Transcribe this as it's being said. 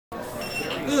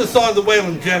This is a song that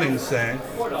Waylon Jennings sang,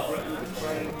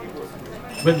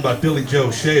 written by Billy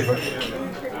Joe Shaver.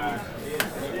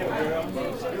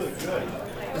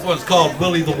 This one's called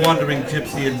Willy the Wandering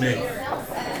Gypsy and Me.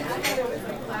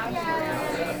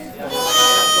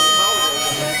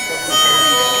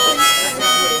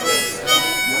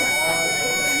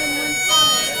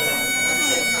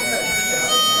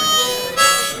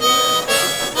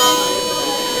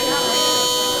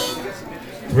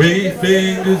 3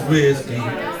 fingers whiskey,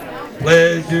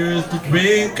 pleasures to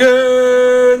drink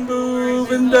her, and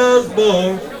moving does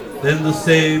more than the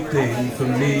same thing for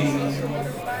me.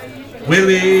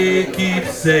 Willie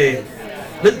keeps saying,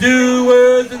 the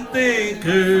doers and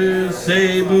thinkers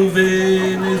say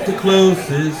moving is the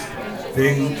closest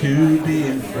thing to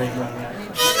being free.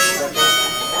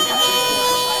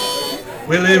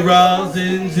 Willie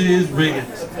rosins his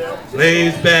riggins,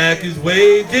 lays back his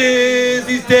wages,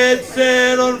 he's dead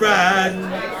set on riding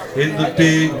in the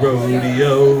big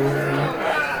rodeo.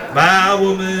 My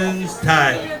woman's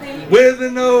tired with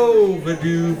an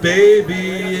overdue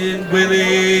baby, and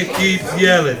Willie keeps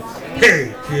yelling,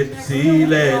 hey Gypsy,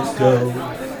 let's go.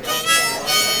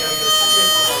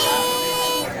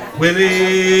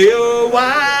 Willie, you're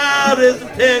wild as a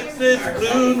Texas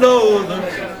blue northern,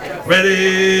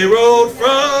 ready rode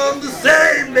from the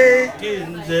same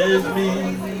makings as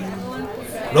me.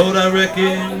 Lord, I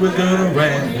reckon we're gonna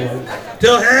ramble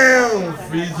till hell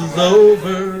freezes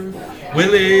over.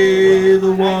 Willie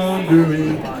the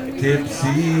wandering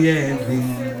Gypsy and me.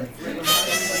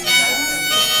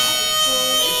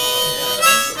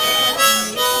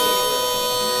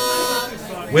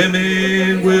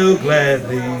 Women will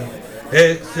gladly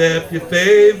accept your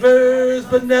favors,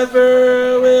 but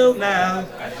never will now,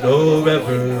 nor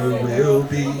ever will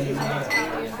be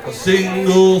a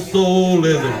single soul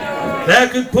living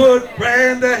that could put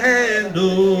brand a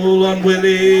handle on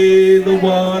Willie the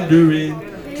wandering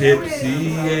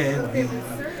Gypsy and me.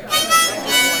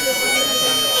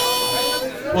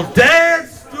 We'll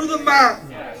dance through the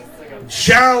mountains, and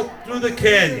shout through the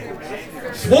canyons,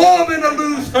 swarm in a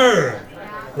loose herd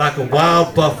like a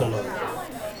wild buffalo,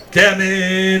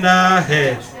 jamming our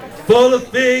heads full of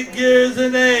figures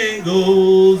and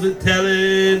angles and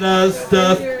telling us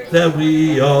stuff that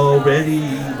we already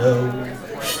know.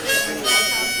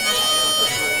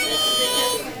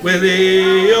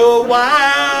 Willie, you're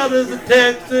wild as a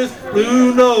Texas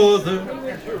blue northern,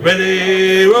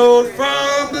 ready rode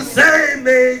from the same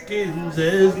makings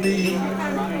as me.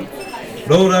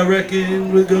 Lord, I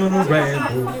reckon we're gonna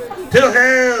ramble till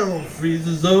hell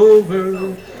freezes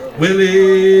over.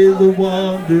 Willie the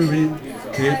wandering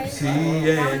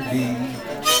Gypsy and me.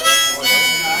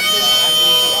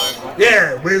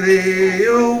 Yeah, Willie,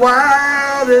 you're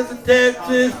wild as a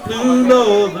Texas blue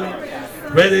northern,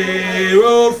 ready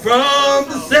rode from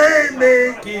the same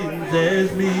makings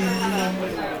as me.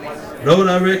 Lord,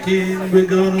 I reckon we're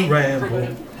gonna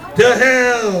ramble till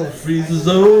hell freezes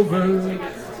over.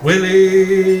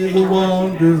 Willie the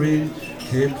wandering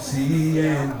Gypsy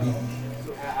and me.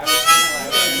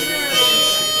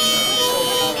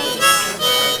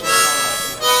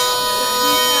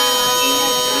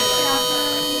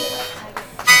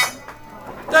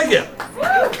 Thank you.